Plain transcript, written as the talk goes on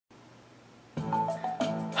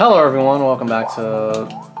Hello everyone, welcome back to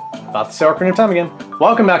about to say our name time again.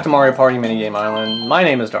 Welcome back to Mario Party Minigame Island. My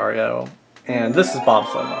name is Dario, and this is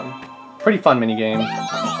Bobsled one. Pretty fun minigame.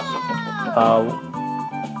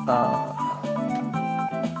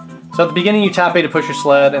 So at the beginning you tap A to push your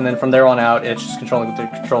sled, and then from there on out it's just controlling with the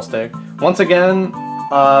control stick. Once again,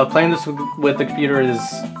 playing this with the computer is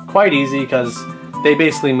quite easy because they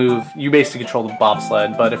basically move, you basically control the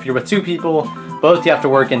bobsled, but if you're with two people, both you have to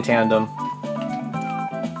work in tandem.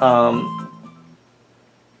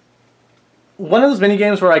 One of those mini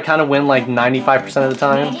games where I kind of win like 95% of the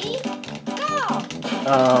time.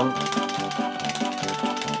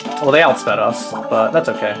 Well, they outsped us, but that's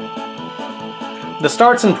okay. The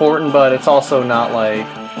start's important, but it's also not like,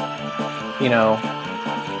 you know,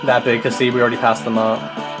 that big, because see, we already passed them up.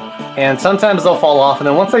 And sometimes they'll fall off, and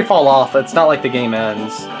then once they fall off, it's not like the game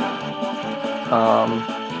ends.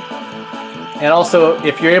 And also,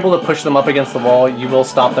 if you're able to push them up against the wall, you will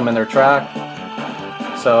stop them in their track.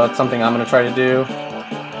 So that's something I'm going to try to do.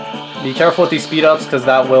 Be careful with these speed ups, because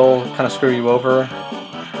that will kind of screw you over.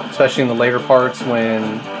 Especially in the later parts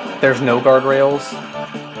when there's no guardrails.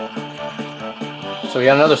 So we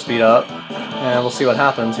got another speed up, and we'll see what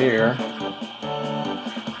happens here.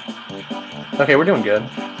 Okay, we're doing good.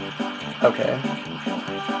 Okay.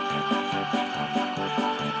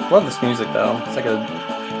 Love this music though. It's like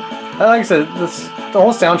like I said, the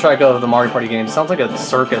whole soundtrack of the Mario Party games sounds like a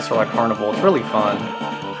circus or a carnival. It's really fun.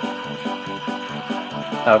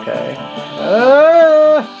 Okay.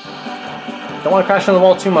 Don't want to crash into the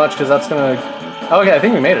wall too much because that's gonna... Okay, I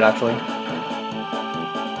think we made it actually.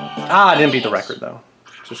 Ah, I didn't beat the record though.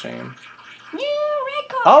 It's a shame. New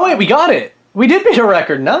record. Oh wait, we got it! We did beat a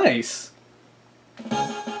record, nice!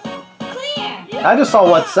 Clear. I just saw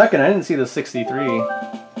 1 second, I didn't see the 63.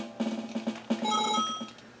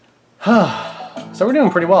 So we're doing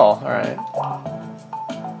pretty well, alright.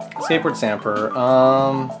 Skateboard Scamper.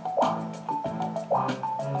 I'm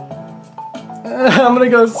gonna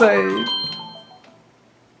go save.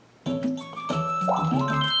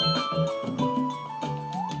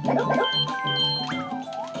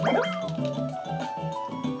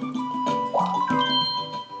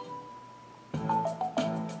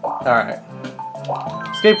 Alright.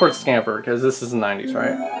 Skateboard Scamper, because this is the 90s,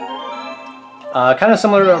 right? Kind of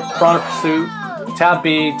similar to Piranha Pursuit. Tap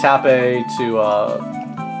B, tap A to,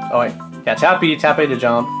 oh wait. Yeah, tap B, tap A to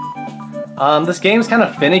jump. This game's kind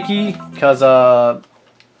of finicky, because,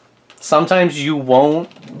 sometimes you won't,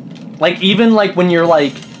 like, even, like, when you're,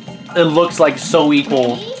 like, it looks, like, so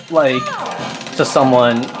equal, like, to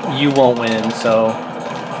someone, you won't win, so.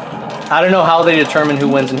 I don't know how they determine who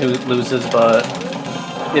wins and who loses, but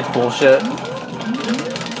it's bullshit.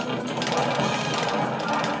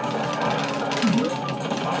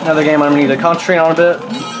 Another game I'm gonna need to concentrate on a bit.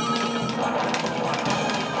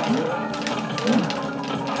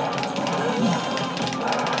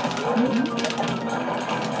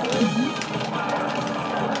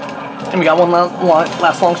 And we got one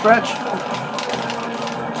last long stretch.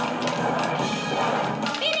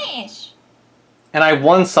 Finish. And I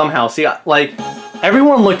won somehow. See, like,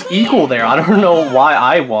 everyone looked equal there. I don't know why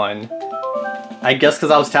I won. I guess because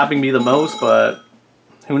I was tapping me the most, but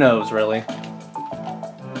who knows, really.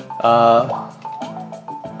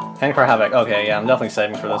 Handcar Havoc. Okay, yeah, I'm definitely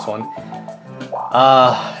saving for this one.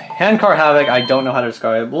 Handcar Havoc, I don't know how to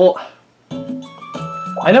describe. Well,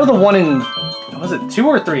 I know the one in... Was it 2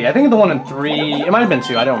 or 3? I think the one in 3... It might have been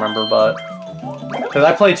 2, I don't remember, but... Because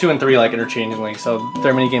I play 2 and 3, like, interchangeably, so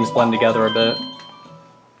their minigames blend together a bit.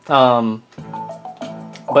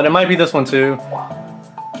 But it might be this one, too.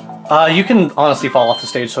 You can honestly fall off the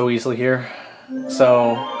stage so easily here.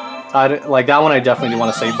 So... like, that one I definitely do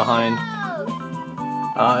want to save behind.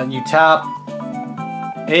 You tap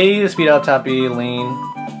A to speed up, tap B, lean.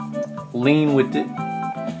 Lean with it.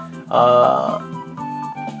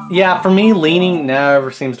 Yeah, for me, leaning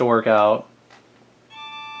never seems to work out.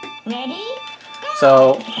 Ready? Go.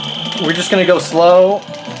 So, we're just gonna go slow,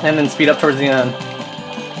 and then speed up towards the end.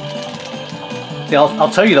 See,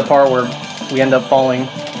 I'll tell you the part where we end up falling.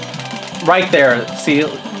 Right there, see,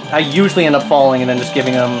 I usually end up falling and then just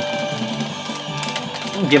giving them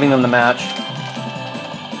the match.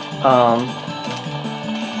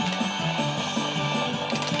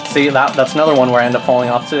 See, that's another one where I end up falling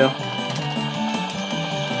off too.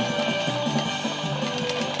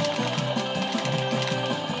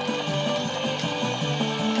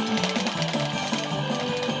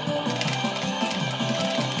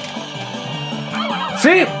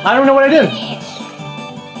 See, I don't know what I did.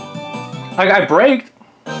 I braked.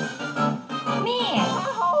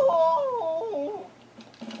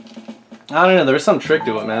 I don't know, there's some trick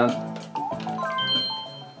to it, man.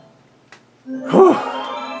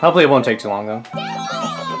 Hopefully it won't take too long though.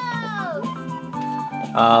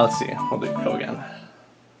 Let's see. We'll go again.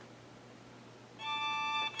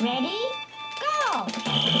 Ready? Go!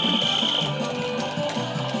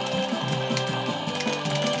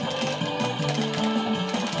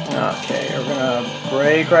 Okay, we're gonna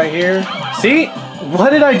brake right here. See? What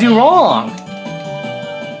did I do wrong?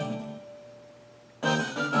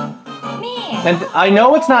 Man! And I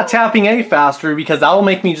know it's not tapping any faster because that'll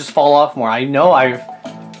make me just fall off more. I know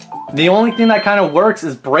the only thing that kind of works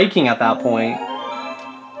is braking at that point.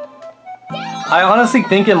 I honestly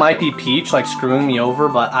think it might be Peach like screwing me over,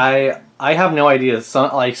 but I have no idea.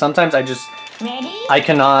 Sometimes Ready? I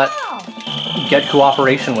cannot Go! get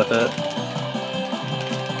cooperation with it.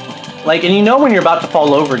 Like, and you know when you're about to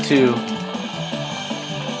fall over too.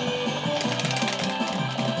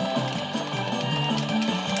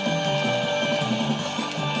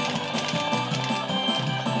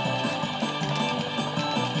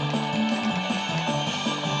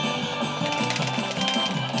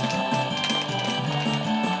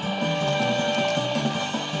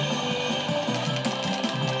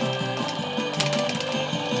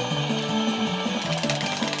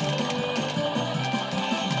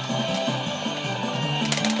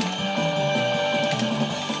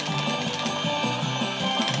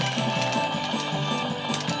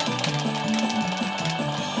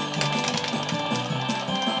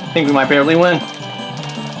 I think we might barely win.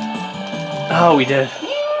 Oh, we did. New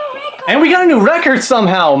record! And we got a new record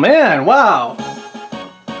somehow, man, wow.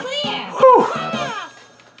 Clear! Whew.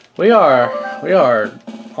 We are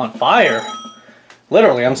on fire.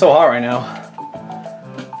 Literally, I'm so hot right now.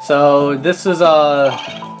 So this is a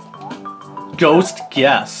ghost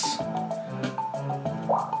guess.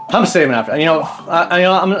 I'm saving after. You know,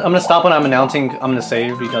 I'm gonna stop when I'm announcing I'm gonna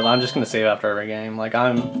save because I'm just gonna save after every game. Like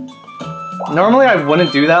normally I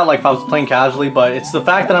wouldn't do that like if I was playing casually, but it's the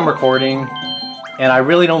fact that I'm recording and I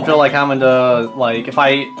really don't feel like having to, like, if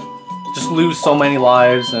I just lose so many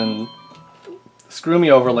lives and screw me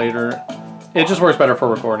over later, it just works better for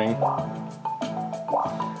recording.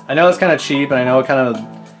 I know it's kind of cheap and I know it kind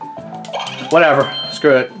of, whatever,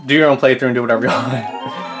 screw it, do your own playthrough and do whatever you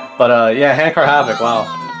want. But yeah, Handcar Havoc, wow.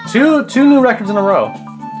 Two new records in a row.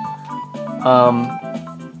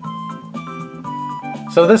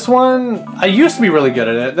 So this one, I used to be really good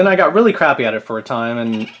at it, then I got really crappy at it for a time,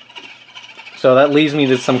 and so that leaves me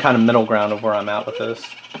to some kind of middle ground of where I'm at with this.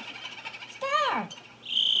 Start!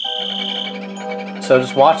 So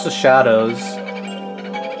just watch the shadows,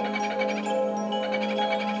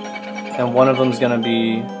 and one of them's gonna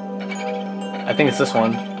be, I think it's this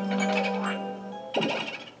one.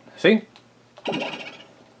 See?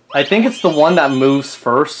 I think it's the one that moves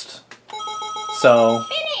first, so...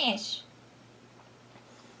 Finish!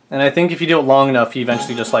 And I think if you do it long enough, he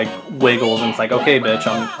eventually just like wiggles and it's like, okay, bitch,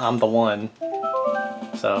 I'm the one.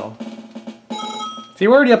 So, see,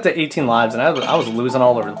 we're already up to 18 lives, and I was losing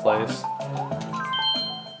all over the place.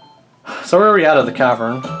 So where are we at of the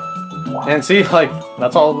cavern? And see, like,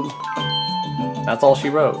 that's all she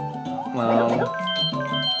wrote.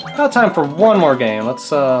 Got time for one more game. Let's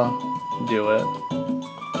do it.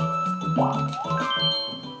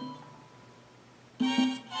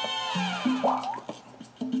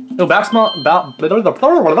 No,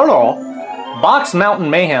 Box Mountain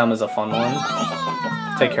Mayhem is a fun one.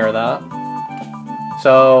 Take care of that.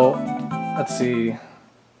 So, let's see.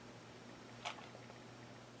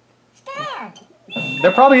 Start!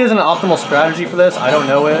 There probably isn't an optimal strategy for this. I don't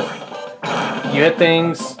know it. You hit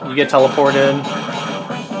things, you get teleported.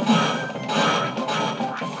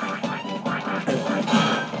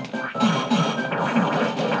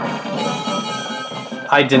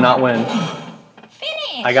 I did not win.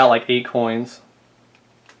 Finish! I got like 8 coins.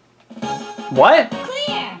 What?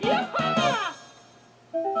 Clear!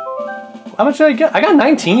 How much did I get? I got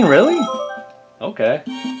 19, really? Okay.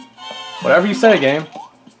 Whatever you say, game.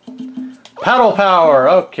 Paddle power,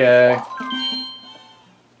 okay.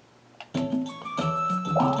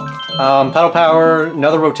 Paddle power,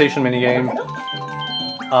 another rotation minigame.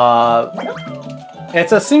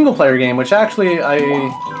 It's a single player game, which actually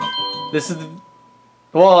this is,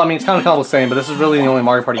 well, I mean, it's kind of the same, but this is really the only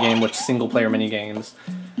Mario Party game with single player minigames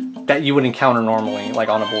that you would encounter normally, like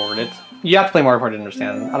on a board. You have to play Mario Party to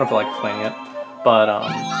understand. I don't feel like explaining it. But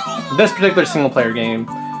this particular single player game,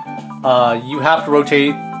 you have to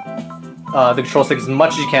rotate the control stick as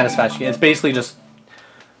much as you can, as fast as you can. It's basically just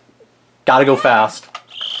gotta go fast.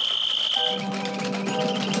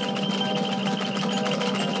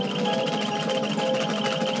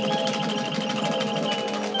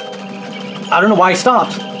 I don't know why I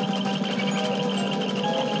stopped.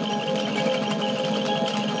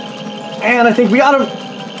 And I think we got him.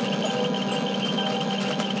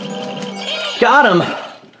 Got him!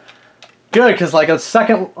 Good, because like a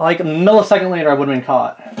millisecond later I would have been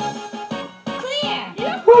caught. Clear.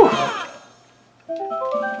 Whew.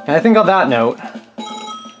 And I think on that note,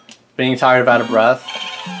 being tired of out of breath,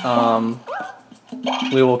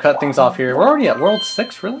 we will cut things off here. We're already at World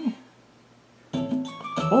 6, really?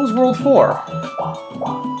 What was World 4?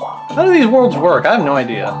 How do these worlds work? I have no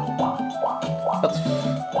idea.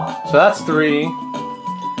 So that's 3.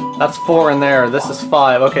 That's 4 in there. This is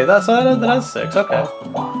 5. Okay, that's 6. Okay.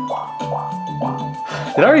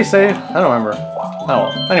 Did I already save? I don't remember. Oh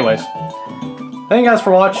well. Anyways. Thank you guys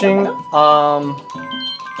for watching.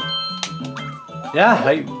 Yeah,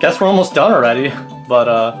 I guess we're almost done already. But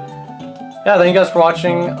yeah, thank you guys for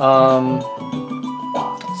watching.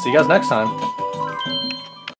 See you guys next time.